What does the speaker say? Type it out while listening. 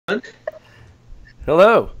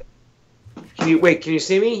Hello. Wait, can you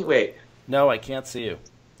see me? Wait, No, I can't see you. here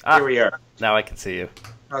Ah, we are. now I can see you.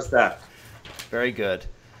 How's that? Very good.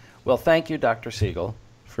 Well, thank you, Dr. Segal,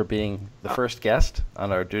 for being the first guest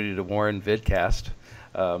on our Duty to Warn vidcast.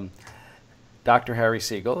 Um, Dr. Harry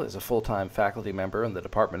Segal is a full-time faculty member in the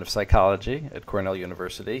Department of Psychology at Cornell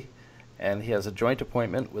University, and he has a joint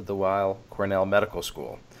appointment with the Weill Cornell Medical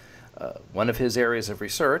School. One of his areas of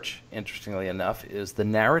research, interestingly enough, is the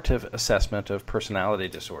narrative assessment of personality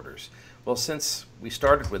disorders. Well, since we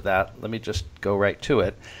started with that, let me just go right to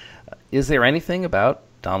it. Is there anything about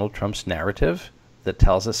Donald Trump's narrative that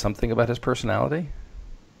tells us something about his personality?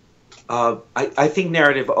 I think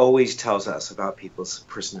narrative always tells us about people's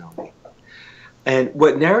personality. And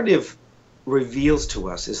what narrative reveals to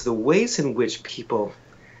us is the ways in which people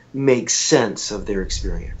make sense of their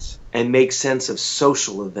experience and make sense of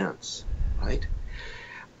social events, right?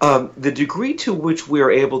 The degree to which we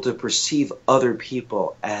are able to perceive other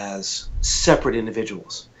people as separate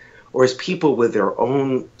individuals or as people with their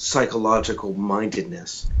own psychological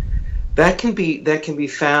mindedness, that can be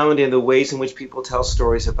found in the ways in which people tell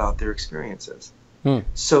stories about their experiences.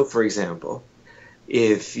 So, for example,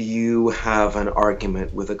 if you have an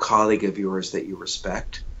argument with a colleague of yours that you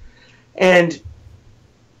respect, and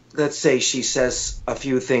let's say she says a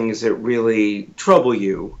few things that really trouble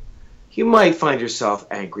you, you might find yourself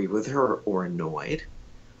angry with her or annoyed,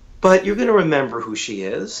 but you're going to remember who she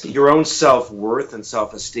is. Your own self-worth and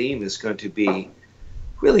self-esteem is going to be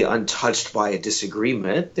really untouched by a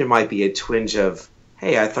disagreement. There might be a twinge of,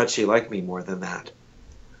 hey, I thought she liked me more than that.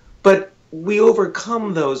 But we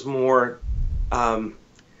overcome those more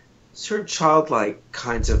sort of childlike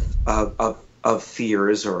kinds of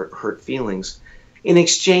fears or hurt feelings in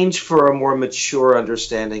exchange for a more mature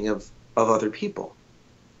understanding of other people.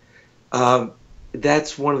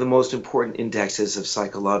 That's one of the most important indexes of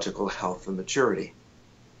psychological health and maturity.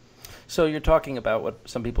 So you're talking about what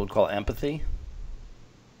some people would call empathy?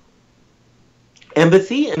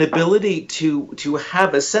 Empathy and ability to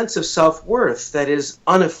have a sense of self-worth that is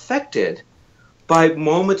unaffected by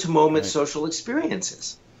moment-to-moment Right. social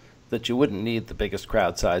experiences. That you wouldn't need the biggest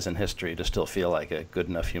crowd size in history to still feel like a good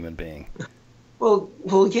enough human being. Yeah. Well,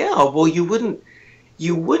 you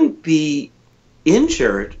wouldn't be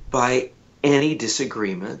injured by any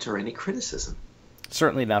disagreement or any criticism,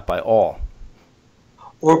 Certainly not by all.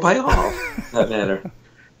 or by all, for that matter.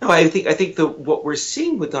 No, I think what we're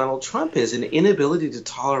seeing with Donald Trump is an inability to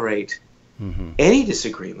tolerate Hmm. any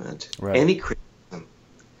disagreement, Right. any criticism,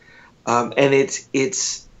 and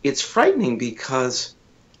it's frightening because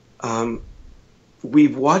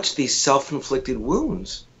we've watched these self-inflicted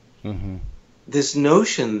wounds. Hmm. This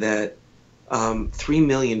notion that 3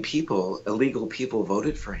 million people, illegal people,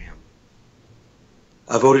 voted for him,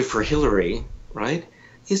 voted for Hillary, right?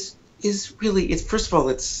 Is really, it's, first of all,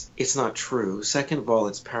 it's not true. Second of all,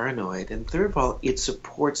 it's paranoid, and third of all, it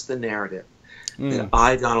supports the narrative that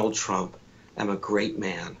I, Donald Trump, am a great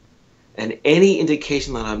man, and any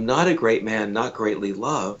indication that I'm not a great man, not greatly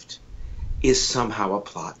loved, is somehow a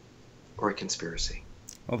plot or a conspiracy.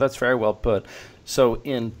 Well, that's very well put. So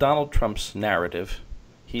in Donald Trump's narrative,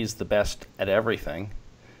 he's the best at everything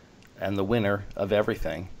and the winner of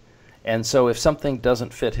everything. And so if something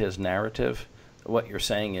doesn't fit his narrative, what you're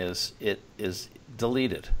saying is it is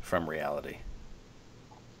deleted from reality.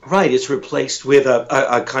 Right, it's replaced with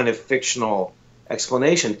a kind of fictional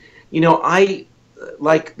explanation. You know,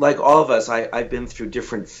 like all of us, I've been through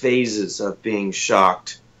different phases of being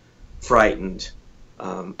shocked, frightened,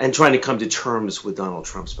 and trying to come to terms with Donald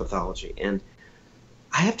Trump's pathology. And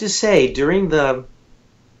I have to say, during the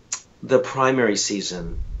primary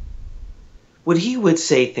season, when he would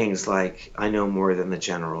say things like, I know more than the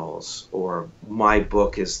generals, or my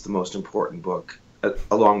book is the most important book,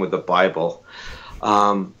 along with the Bible,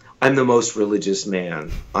 I'm the most religious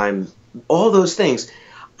man, I'm all those things,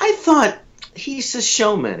 I thought he's a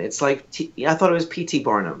showman. It's like, I thought it was P.T.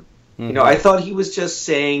 Barnum. You know, I thought he was just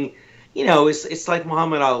saying, it's like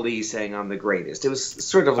Muhammad Ali saying I'm the greatest. It was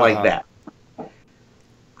sort of like that.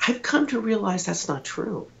 I've come to realize that's not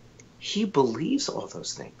true. He believes all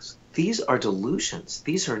those things. These are delusions.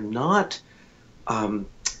 These are not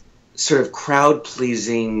sort of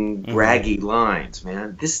crowd-pleasing, braggy lines,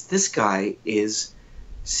 man. This guy is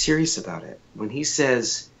serious about it. When he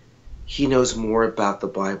says he knows more about the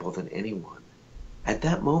Bible than anyone, at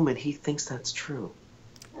that moment he thinks that's true.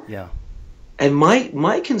 Yeah. And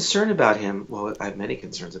my concern about him, well, I have many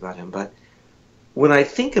concerns about him, but when I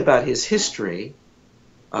think about his history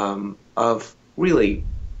of really,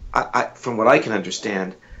 from what I can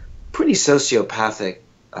understand, pretty sociopathic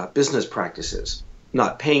business practices,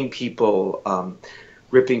 not paying people,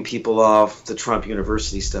 ripping people off, the Trump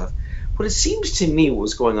University stuff. What it seems to me what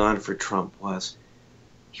was going on for Trump was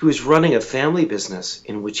he was running a family business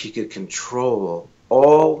in which he could control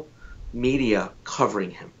all media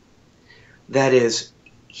covering him. That is,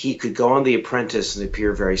 he could go on The Apprentice and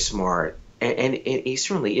appear very smart. And he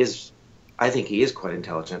certainly is, I think he is quite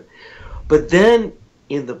intelligent. But then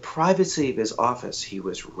in the privacy of his office, he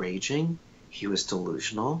was raging, he was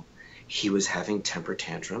delusional, he was having temper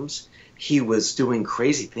tantrums, he was doing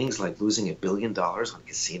crazy things like losing $1 billion on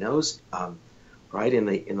casinos, right, in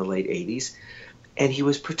the late 80s. And he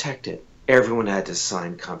was protected. Everyone had to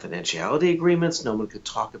sign confidentiality agreements. No one could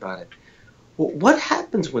talk about it. Well, what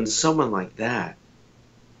happens when someone like that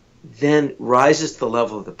then rises to the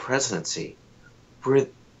level of the presidency where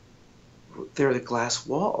there are the glass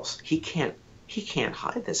walls? He can't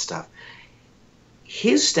hide this stuff.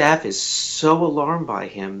 His staff is so alarmed by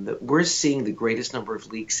him that we're seeing the greatest number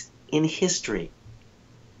of leaks in history.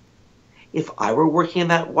 If I were working in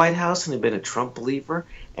that White House and had been a Trump believer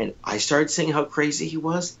and I started seeing how crazy he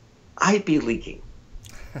was, I'd be leaking.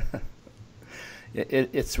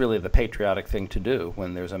 It's really the patriotic thing to do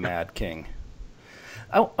when there's a mad king.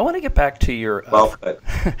 I want to get back to your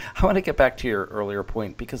I want to get back to your earlier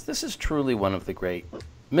point, because this is truly one of the great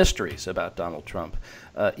mysteries about Donald Trump,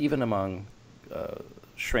 even among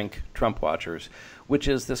shrink Trump watchers, which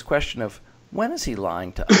is this question of when is he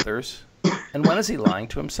lying to others and when is he lying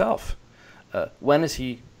to himself? When is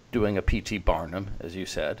he doing a P.T. Barnum, as you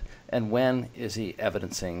said, and when is he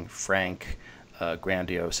evidencing frank,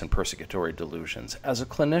 grandiose, and persecutory delusions? As a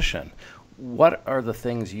clinician, what are the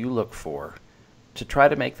things you look for to try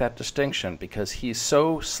to make that distinction? Because he's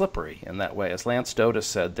so slippery in that way. As Lance Dotis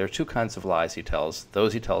said, there are two kinds of lies he tells: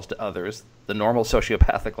 those he tells to others, the normal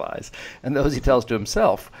sociopathic lies, and those he tells to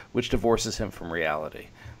himself, which divorces him from reality.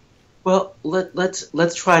 Well, let's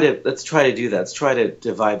try to do that. Let's try to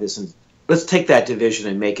divide this, and let's take that division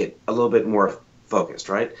and make it a little bit more focused,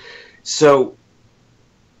 right? So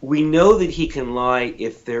we know that he can lie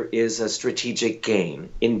if there is a strategic gain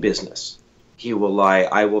in business. He will lie,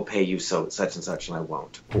 I will pay you such and such, and I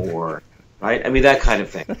won't, or right? I mean, that kind of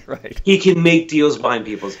thing. Right. He can make deals behind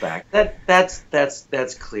people's back.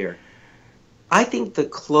 That's clear. I think the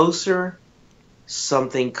closer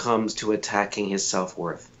something comes to attacking his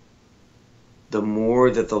self-worth, the more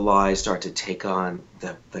that the lies start to take on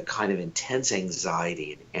the kind of intense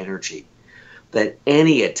anxiety and energy that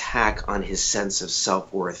any attack on his sense of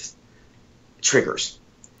self-worth triggers.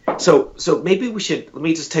 So maybe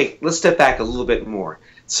let's step back a little bit more.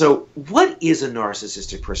 So what is a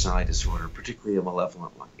narcissistic personality disorder, particularly a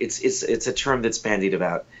malevolent one? It's a term that's bandied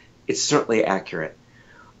about. It's certainly accurate.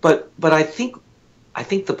 But I think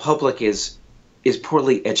the public is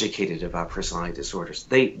poorly educated about personality disorders.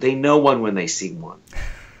 They know one when they see one.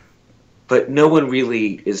 But no one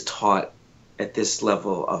really is taught at this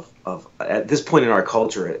level of at this point in our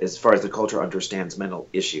culture, as far as the culture understands mental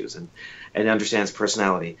issues and understands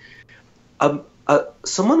personality.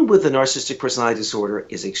 Someone with a narcissistic personality disorder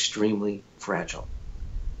is extremely fragile.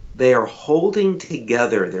 They are holding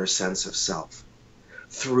together their sense of self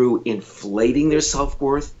through inflating their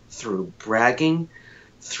self-worth, through bragging,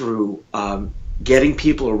 through getting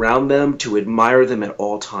people around them to admire them at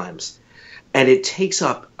all times. And it takes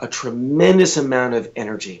up a tremendous amount of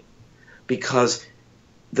energy because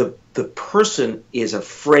the person is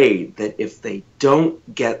afraid that if they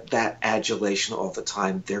don't get that adulation all the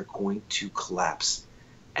time, they're going to collapse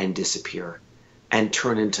and disappear and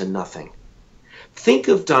turn into nothing. Think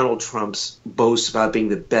of Donald Trump's boasts about being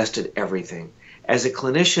the best at everything. As a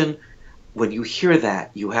clinician, when you hear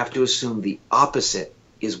that, you have to assume the opposite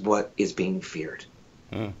is what is being feared.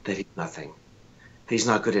 That he's nothing, that he's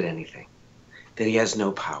not good at anything, that he has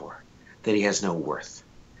no power, that he has no worth.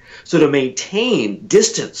 So to maintain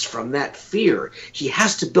distance from that fear, he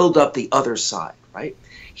has to build up the other side, right?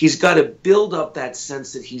 He's got to build up that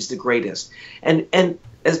sense that he's the greatest. And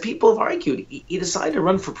as people have argued, he decided to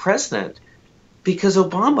run for president because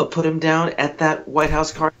Obama put him down at that White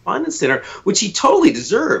House Correspondents' Dinner, which he totally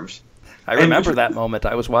deserved. I remember that moment.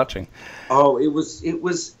 I was watching. Oh, it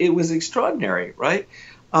was extraordinary, right?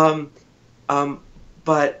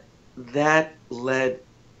 But that led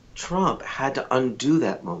Trump had to undo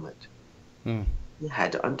that moment. He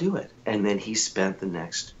had to undo it, and then he spent the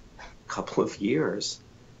next couple of years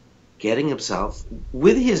getting himself,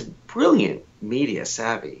 with his brilliant media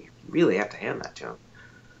savvy. You really have to hand that to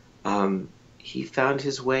him. He found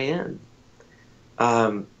his way in,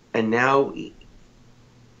 and now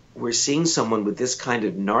we're seeing someone with this kind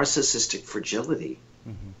of narcissistic fragility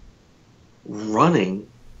running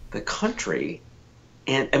the country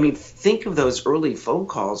And I mean, think of those early phone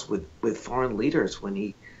calls with foreign leaders when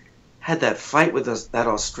he had that fight with that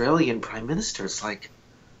Australian prime minister. It's like,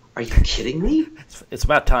 are you kidding me? It's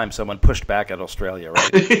about time someone pushed back at Australia,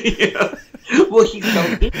 right? Yeah. Well, he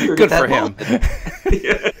felt injured. Good at for that him.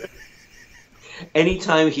 Yeah.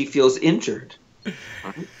 Anytime he feels injured.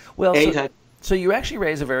 Right? Well, Anytime. so you actually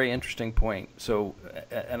raise a very interesting point. So,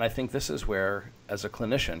 and I think this is where, as a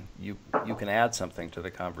clinician, you can add something to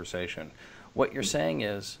the conversation. What you're saying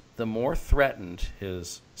is the more threatened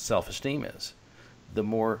his self-esteem is, the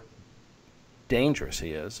more dangerous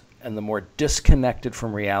he is, and the more disconnected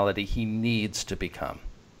from reality he needs to become.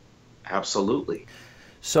 Absolutely.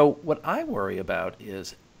 So what I worry about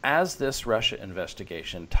is, as this Russia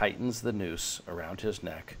investigation tightens the noose around his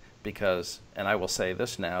neck, because, and I will say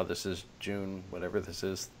this now, this is June, whatever this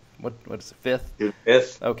is, what is it, 5th? June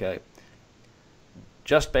 5th. Okay.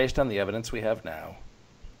 Just based on the evidence we have now,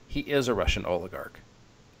 he is a Russian oligarch.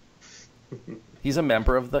 He's a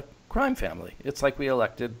member of the crime family. It's like we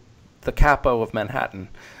elected the capo of Manhattan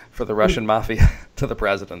for the Russian mafia to the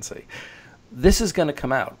presidency. This is going to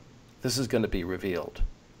come out. This is going to be revealed.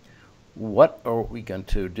 What are we going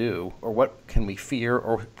to do, or what can we fear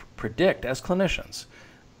or predict as clinicians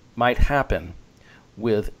might happen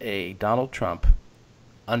with a Donald Trump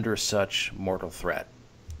under such mortal threat?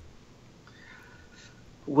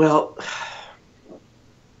 Well,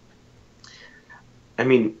 I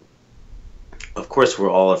mean, of course, we're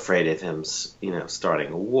all afraid of him,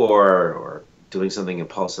 starting a war or doing something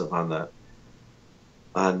impulsive on the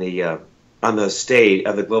stage,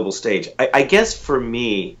 on the global stage. I guess for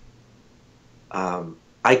me,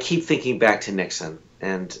 I keep thinking back to Nixon,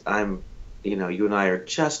 and you and I are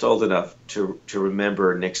just old enough to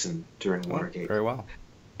remember Nixon during Watergate. Very well.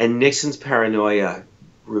 And Nixon's paranoia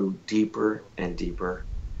grew deeper and deeper,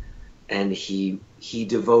 and he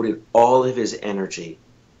devoted all of his energy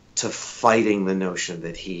to fighting the notion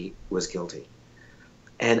that he was guilty.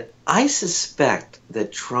 And I suspect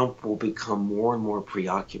that Trump will become more and more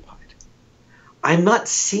preoccupied. I'm not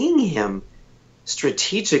seeing him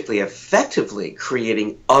strategically, effectively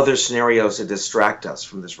creating other scenarios to distract us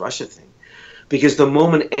from this Russia thing. Because the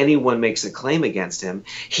moment anyone makes a claim against him,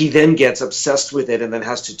 he then gets obsessed with it and then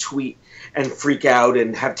has to tweet and freak out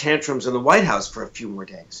and have tantrums in the White House for a few more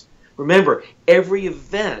days. Remember, every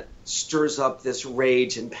event stirs up this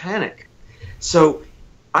rage and panic. So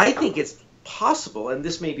I think it's possible, and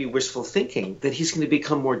this may be wishful thinking, that he's going to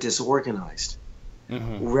become more disorganized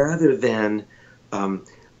rather than in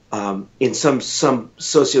some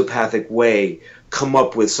sociopathic way come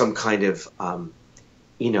up with some kind of a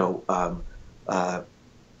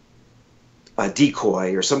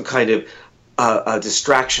decoy or some kind of a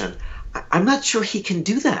distraction. I'm not sure he can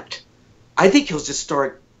do that. I think he'll just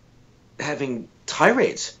start having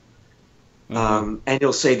tirades, and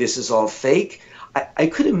he'll say this is all fake. I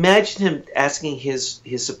could imagine him asking his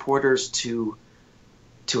supporters to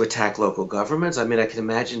attack local governments. I mean, I can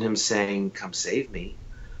imagine him saying, "Come save me,"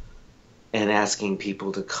 and asking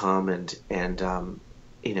people to come and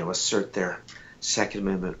assert their Second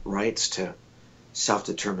Amendment rights to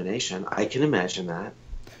self-determination. I can imagine that.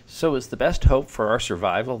 So is the best hope for our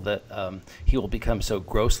survival that he will become so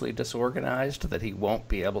grossly disorganized that he won't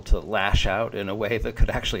be able to lash out in a way that could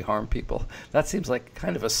actually harm people? That seems like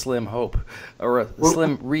kind of a slim hope, or a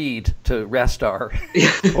slim reed to rest our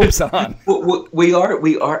hopes on. We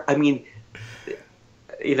are. I mean,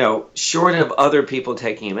 short of other people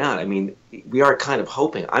taking him out, I mean, we are kind of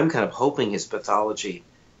hoping. I'm kind of hoping his pathology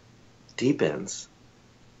deepens,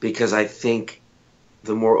 because I think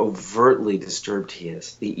the more overtly disturbed he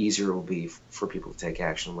is, the easier it will be for people to take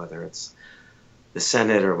action, whether it's the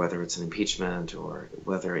Senate or whether it's an impeachment or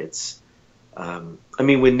whether it's I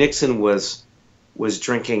mean, when Nixon was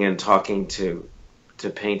drinking and talking to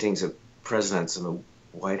paintings of presidents in the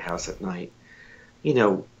White House at night,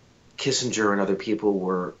 Kissinger and other people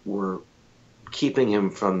were keeping him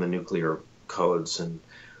from the nuclear codes and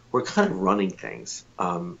were kind of running things.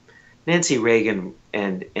 Nancy Reagan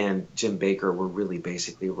and Jim Baker were really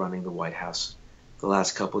basically running the White House the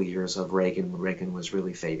last couple of years of Reagan, when Reagan was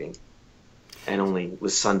really fading and only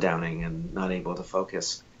was sundowning and not able to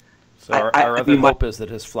focus. So our other hope is that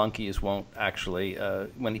his flunkies won't actually,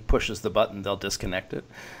 when he pushes the button, they'll disconnect it.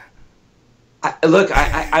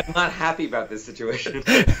 I'm not happy about this situation.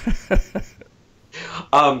 There's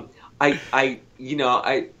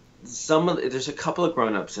a couple of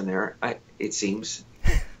grown-ups in there, it seems.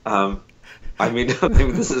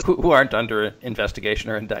 This is who aren't under investigation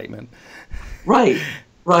or indictment. Right.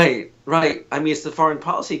 I mean, it's the foreign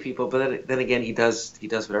policy people, but then again, he does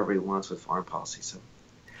whatever he wants with foreign policy. So,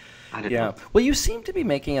 I don't Yeah. know. Well, you seem to be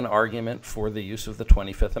making an argument for the use of the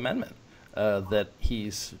 25th Amendment, that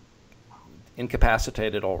he's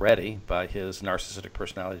incapacitated already by his narcissistic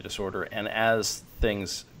personality disorder, and as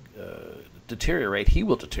things deteriorate, he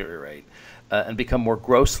will deteriorate and become more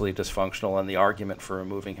grossly dysfunctional, and the argument for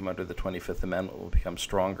removing him under the 25th Amendment will become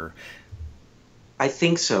stronger. I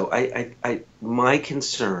think so. My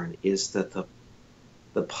concern is that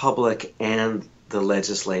the public and the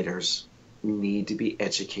legislators need to be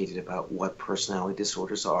educated about what personality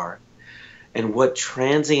disorders are and what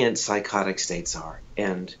transient psychotic states are.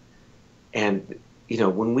 And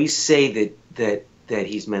when we say that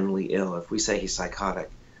he's mentally ill, if we say he's psychotic,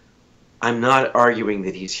 I'm not arguing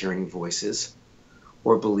that he's hearing voices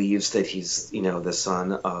or believes that he's, the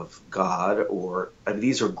son of God,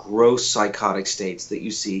 these are gross psychotic states that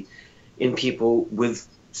you see in people with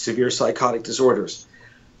severe psychotic disorders.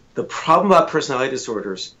 The problem about personality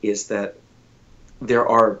disorders is that there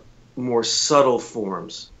are more subtle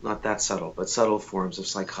forms, not that subtle, but subtle forms of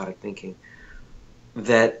psychotic thinking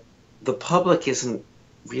that the public isn't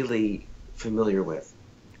really familiar with.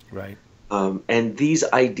 Right. And these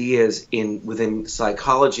ideas within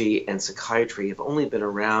psychology and psychiatry have only been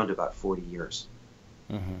around about 40 years.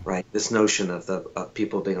 Mm-hmm. Right? This notion of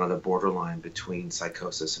people being on the borderline between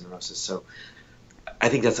psychosis and neurosis. So I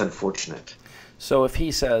think that's unfortunate. So if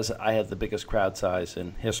he says, I have the biggest crowd size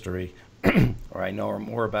in history, or I know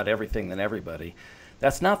more about everything than everybody,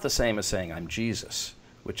 that's not the same as saying I'm Jesus,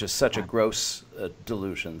 which is such a gross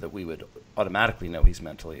delusion that we would automatically know he's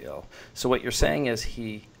mentally ill. So what you're saying is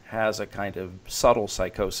he has a kind of subtle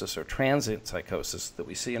psychosis or transient psychosis that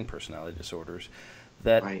we see in personality disorders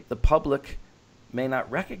that the public may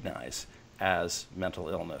not recognize as mental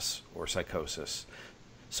illness or psychosis.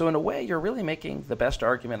 So in a way, you're really making the best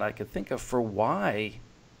argument I could think of for why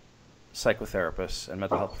psychotherapists and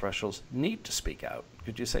mental health professionals need to speak out.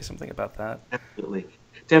 Could you say something about that? Definitely.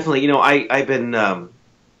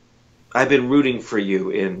 I've been rooting for you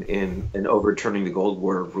in overturning the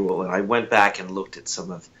Goldwater rule, and I went back and looked at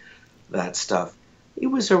some of that stuff. It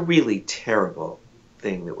was a really terrible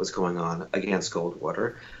thing that was going on against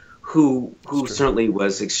Goldwater, who certainly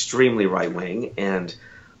was extremely right wing, and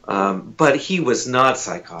but he was not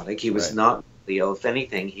psychotic. He was not mentally ill. If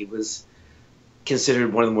anything, he was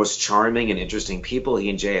considered one of the most charming and interesting people. He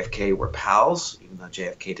and JFK were pals, even though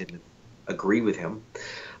JFK didn't agree with him.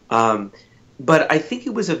 But I think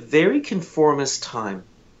it was a very conformist time.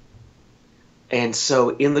 And so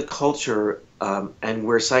in the culture, and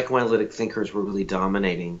where psychoanalytic thinkers were really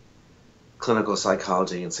dominating clinical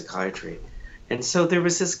psychology and psychiatry. And so there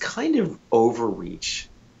was this kind of overreach.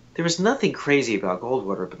 There was nothing crazy about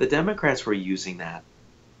Goldwater, but the Democrats were using that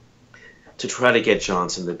to try to get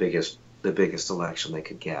Johnson the biggest election they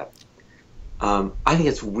could get. I think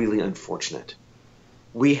it's really unfortunate.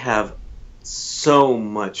 We have so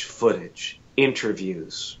much footage,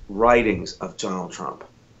 interviews, writings of Donald Trump.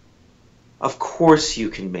 Of course you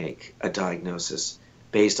can make a diagnosis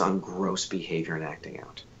based on gross behavior and acting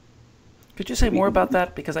out. Could you say more about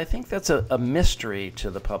that? Because I think that's a mystery to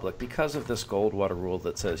the public because of this Goldwater rule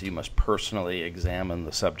that says you must personally examine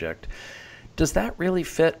the subject. Does that really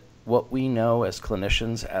fit what we know as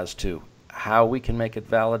clinicians as to how we can make a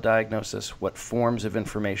valid diagnosis, what forms of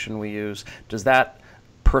information we use? Does that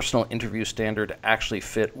personal interview standard actually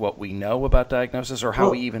fit what we know about diagnosis, or how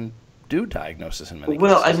we even do diagnosis in many cases?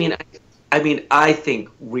 Well, I think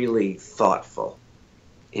really thoughtful,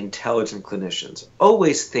 intelligent clinicians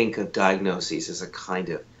always think of diagnoses as a kind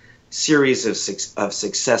of series of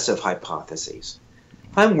successive hypotheses.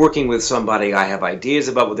 If I'm working with somebody, I have ideas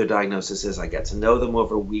about what their diagnosis is. I get to know them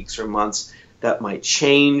over weeks or months. That might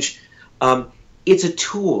change. It's a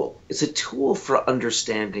tool. It's a tool for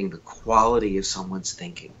understanding the quality of someone's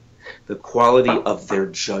thinking, the quality of their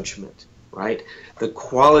judgment, right? The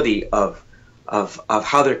quality of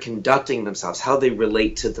how they're conducting themselves, how they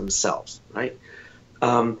relate to themselves, right?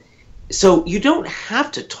 So you don't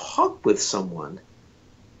have to talk with someone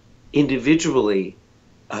individually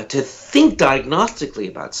to think diagnostically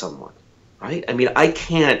about someone, right? I mean, I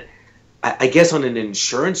guess on an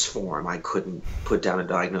insurance form, I couldn't put down a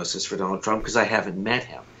diagnosis for Donald Trump because I haven't met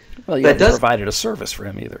him. Well, you haven't provided a service for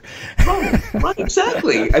him either. Right,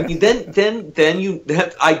 exactly. I mean,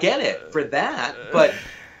 then I get it for that.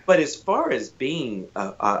 But as far as being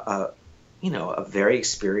a very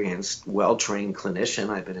experienced, well-trained clinician,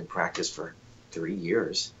 I've been in practice for 3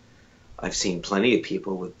 years. I've seen plenty of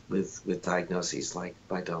people with diagnoses like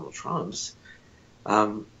Donald Trump's.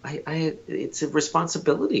 It's a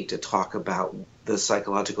responsibility to talk about the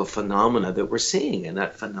psychological phenomena that we're seeing, and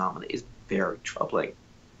that phenomena is very troubling.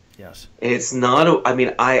 Yes. It's not. I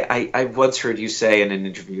mean, I once heard you say in an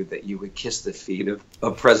interview that you would kiss the feet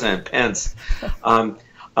of President Pence, even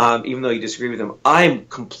though you disagree with him. I'm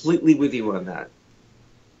completely with you on that.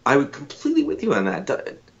 I would completely with you on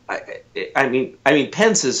that. I mean,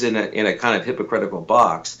 Pence is in a kind of hypocritical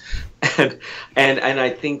box, and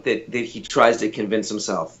I think that he tries to convince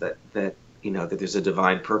himself that that there's a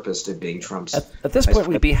divine purpose to being Trump's. At this point,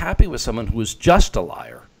 we'd be happy with someone who was just a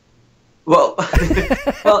liar. Well,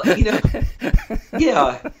 well,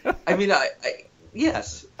 yeah. I mean,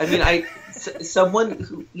 yes. I mean,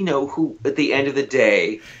 someone who at the end of the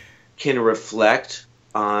day can reflect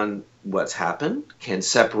on what's happened, can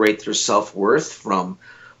separate their self-worth from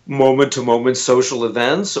moment-to-moment social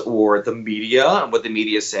events or the media and what the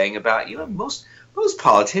media is saying about most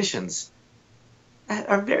politicians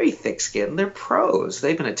are very thick-skinned. They're pros.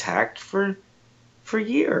 They've been attacked for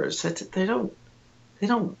years. They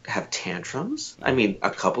don't have tantrums. I mean, a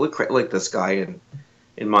couple of like this guy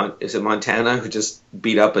in Montana who just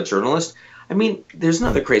beat up a journalist. I mean, there's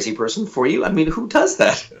another crazy person for you. I mean, who does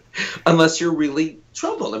that? Unless you're really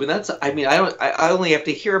troubled. I mean, I only have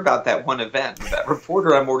to hear about that one event with that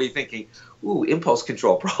reporter. I'm already thinking, ooh, impulse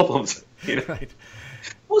control problems. Right.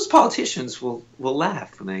 Most politicians will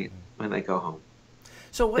laugh when they go home.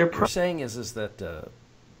 So what you're saying is that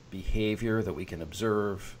behavior that we can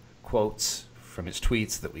observe, quotes from his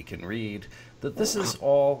tweets that we can read, that this is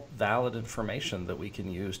all valid information that we can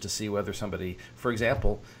use to see whether somebody, for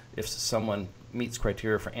example, if someone meets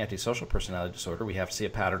criteria for antisocial personality disorder, we have to see a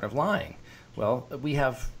pattern of lying. Well, we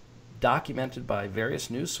have documented by various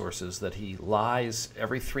news sources that he lies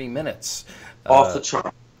every 3 minutes. Off the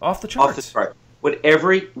chart. Off the charts. Off the chart.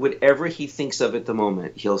 Whatever he thinks of at the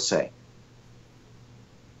moment, he'll say.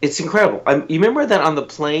 It's incredible. You remember that on the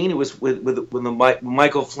plane? It was when the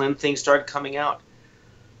Michael Flynn thing started coming out,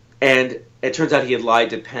 and it turns out he had lied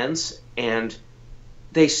to Pence, and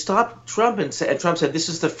they stopped Trump and Trump said, "This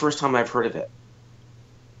is the first time I've heard of it."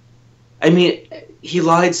 I mean, he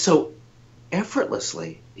lied so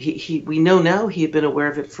effortlessly. We know now he had been aware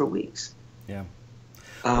of it for weeks. Yeah.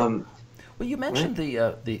 Well, you mentioned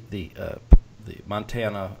the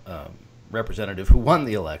Montana representative who won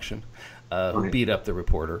the election. Who beat up the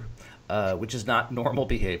reporter, which is not normal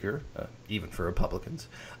behavior, even for Republicans.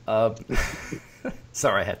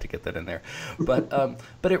 Sorry, I had to get that in there.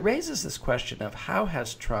 But it raises this question of how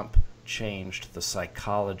has Trump changed the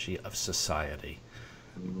psychology of society?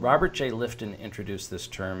 Robert J. Lifton introduced this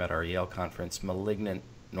term at our Yale conference, malignant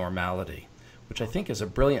normality, which I think is a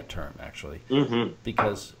brilliant term, actually,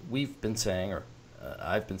 because we've been saying, or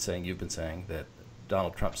I've been saying, you've been saying, that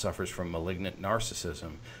Donald Trump suffers from malignant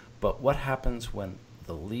narcissism. But what happens when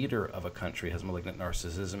the leader of a country has malignant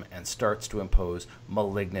narcissism and starts to impose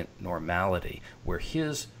malignant normality, where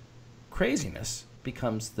his craziness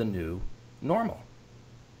becomes the new normal?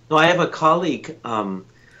 No, I have a colleague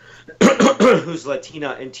who's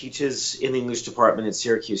Latina and teaches in the English department at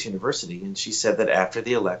Syracuse University, and she said that after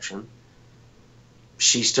the election,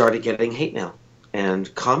 she started getting hate mail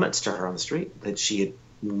and comments to her on the street that she had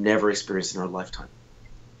never experienced in her lifetime.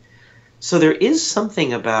 So there is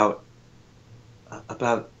something about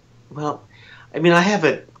well, I mean, I have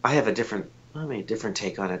a different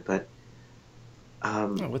take on it, but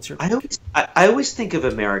what's your I always think of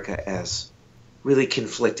America as really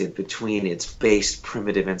conflicted between its base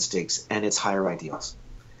primitive instincts and its higher ideals.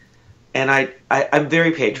 And I'm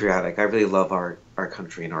very patriotic. I really love our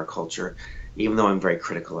country and our culture, even though I'm very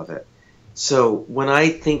critical of it. So when I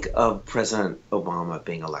think of President Obama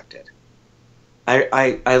being elected,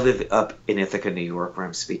 I live up in Ithaca, New York, where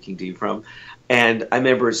I'm speaking to you from, and I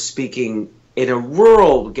remember speaking in a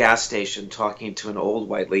rural gas station talking to an old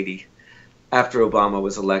white lady after Obama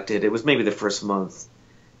was elected. It was maybe the first month,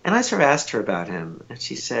 and I sort of asked her about him, and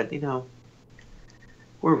she said,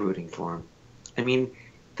 we're rooting for him. I mean,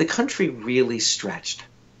 the country really stretched.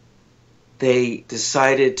 They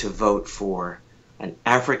decided to vote for an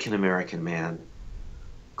African-American man,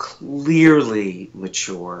 clearly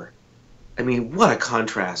mature. I mean, what a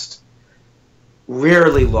contrast.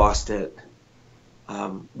 Rarely lost it.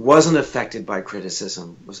 Wasn't affected by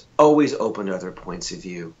criticism. Was always open to other points of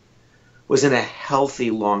view. Was in a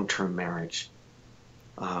healthy long-term marriage.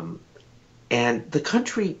 And the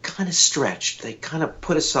country kind of stretched. They kind of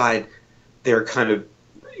put aside their kind of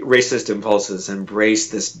racist impulses and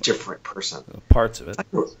embraced this different person. Parts of it.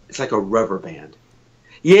 It's like a rubber band.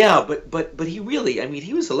 Yeah, but he really, I mean,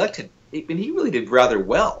 he was elected, and he really did rather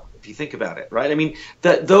well, if you think about it, right? I mean,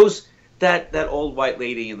 that old white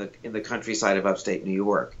lady in the countryside of upstate New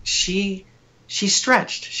York, she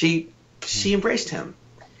stretched, she embraced him,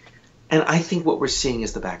 And I think what we're seeing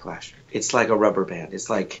is the backlash. It's like a rubber band. It's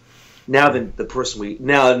like now the person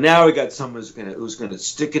now we got someone who's gonna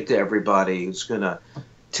stick it to everybody, who's gonna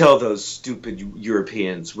tell those stupid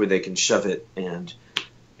Europeans where they can shove it, and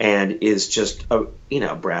is just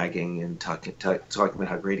bragging and talking about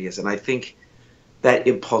how great he is. And I think that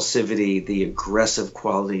impulsivity, the aggressive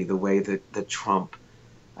quality, the way that Trump,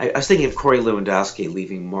 I was thinking of Corey Lewandowski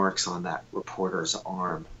leaving marks on that reporter's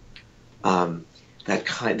arm.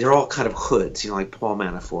 They're all kind of hoods, like Paul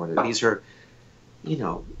Manafort. These are,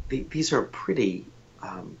 these are pretty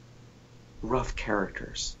rough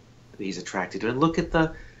characters that he's attracted to. And look at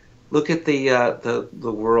the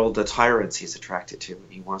world, the tyrants he's attracted to,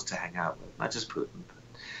 and he wants to hang out with. Not just Putin,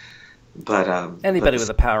 but anybody with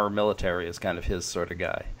a power military is kind of his sort of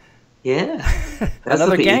guy. Yeah,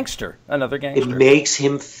 another gangster. It makes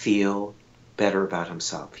him feel better about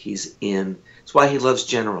himself. It's why he loves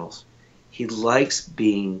generals. He likes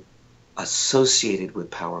being associated with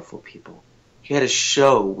powerful people. He had a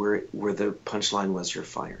show where the punchline was, "You're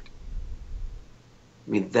fired." I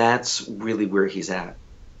mean, that's really where he's at.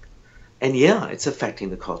 And yeah, it's affecting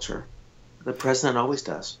the culture. The president always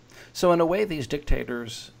does. So in a way, these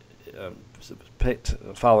dictators,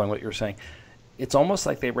 following what you're saying, it's almost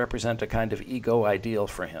like they represent a kind of ego ideal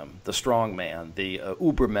for him. The strong man, the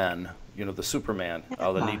Uberman, the Superman,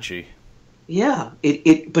 a la Nietzsche. Yeah,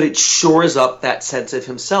 but it shores up that sense of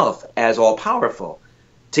himself as all-powerful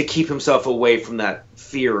to keep himself away from that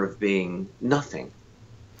fear of being nothing.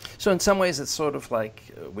 So in some ways, it's sort of like,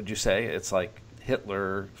 would you say, it's like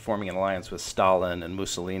Hitler forming an alliance with Stalin and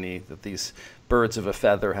Mussolini, that these birds of a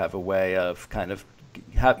feather have a way of kind of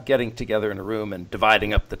getting together in a room and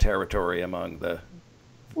dividing up the territory among the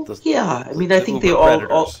I think they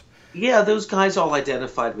all those guys all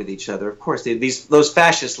identified with each other. Of course, those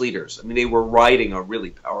fascist leaders. I mean, they were riding a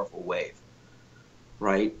really powerful wave,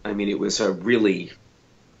 right? I mean, it was a really.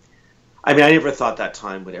 I mean, I never thought that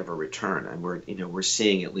time would ever return, and we're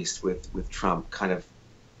seeing, at least with Trump, kind of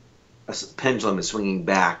a pendulum is swinging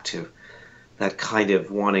back to that kind of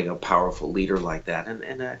wanting a powerful leader like that,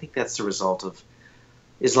 and I think that's the result of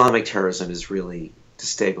Islamic terrorism is really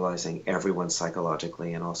destabilizing everyone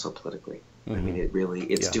psychologically and also politically. Mm-hmm. I mean,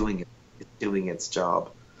 it's doing its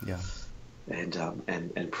job. Yeah.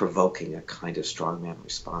 And provoking a kind of strongman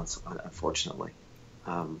response, unfortunately.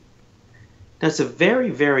 That's a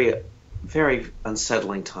very, very, very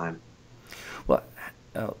unsettling time. Well,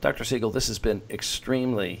 Dr. Segal, this has been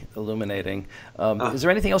extremely illuminating. Is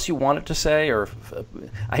there anything else you wanted to say? Or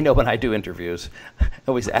I know when I do interviews,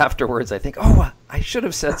 always afterwards I think, I should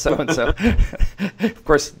have said so and so. Of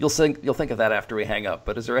course, you'll think of that after we hang up.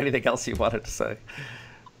 But is there anything else you wanted to say?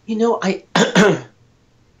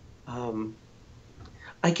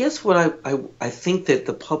 I guess what I think that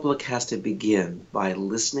the public has to begin by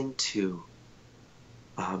listening to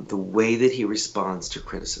the way that he responds to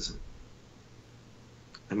criticism.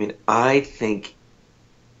 I mean, I think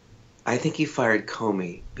he fired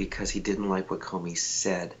Comey because he didn't like what Comey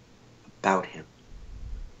said about him.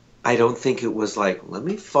 I don't think it was like, let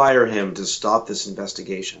me fire him to stop this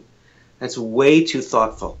investigation. That's way too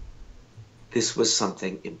thoughtful. This was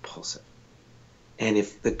something impulsive. And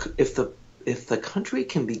if the country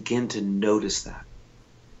can begin to notice that,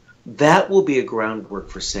 that will be a groundwork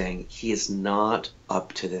for saying he is not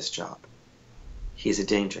up to this job. He is a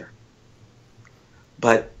danger.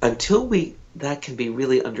 But until that can be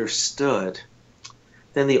really understood,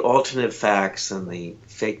 then the alternate facts and the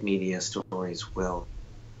fake media stories will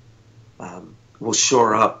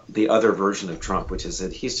shore up the other version of Trump, which is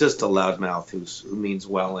that he's just a loudmouth who means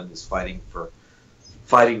well and is fighting for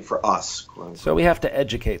us. So we have to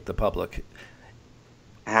educate the public.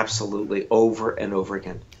 Absolutely, over and over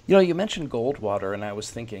again. You mentioned Goldwater, and I was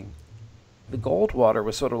thinking, the Goldwater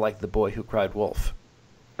was sort of like the boy who cried wolf.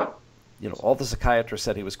 All the psychiatrists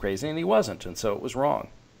said he was crazy, and he wasn't, and so it was wrong.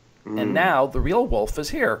 And now the real wolf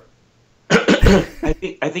is here. I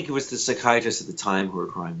think it was the psychiatrists at the time who were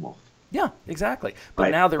crying wolf. Yeah, exactly.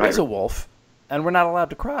 But now there is a wolf, and we're not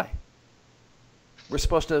allowed to cry. We're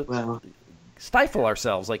supposed to stifle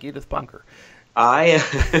ourselves like Edith Bunker.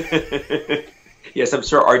 Yes, I'm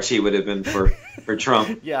sure Archie would have been for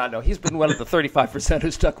Trump. Yeah, no, he's been one of the 35%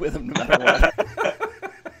 who stuck with him no matter what.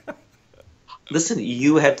 Listen,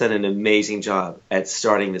 you have done an amazing job at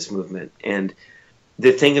starting this movement. And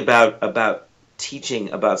the thing about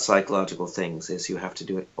teaching about psychological things is you have to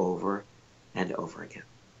do it over and over again.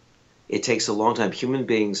 It takes a long time. Human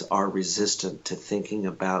beings are resistant to thinking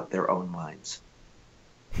about their own minds.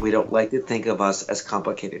 We don't like to think of us as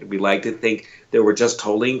complicated. We like to think that we're just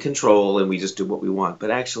totally in control and we just do what we want. But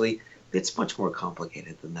actually, it's much more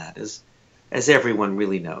complicated than that. as everyone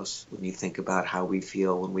really knows, when you think about how we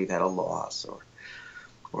feel when we've had a loss, or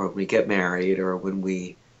when we get married, or when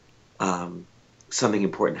we something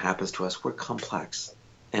important happens to us, we're complex,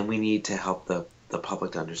 and we need to help the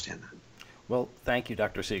public to understand that. Well, thank you,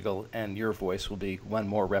 Dr. Segal, and your voice will be one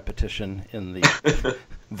more repetition in the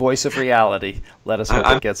voice of reality. Let us hope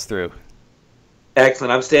it gets through.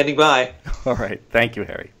 Excellent. I'm standing by. All right. Thank you,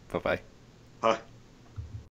 Harry. Bye-bye. Bye.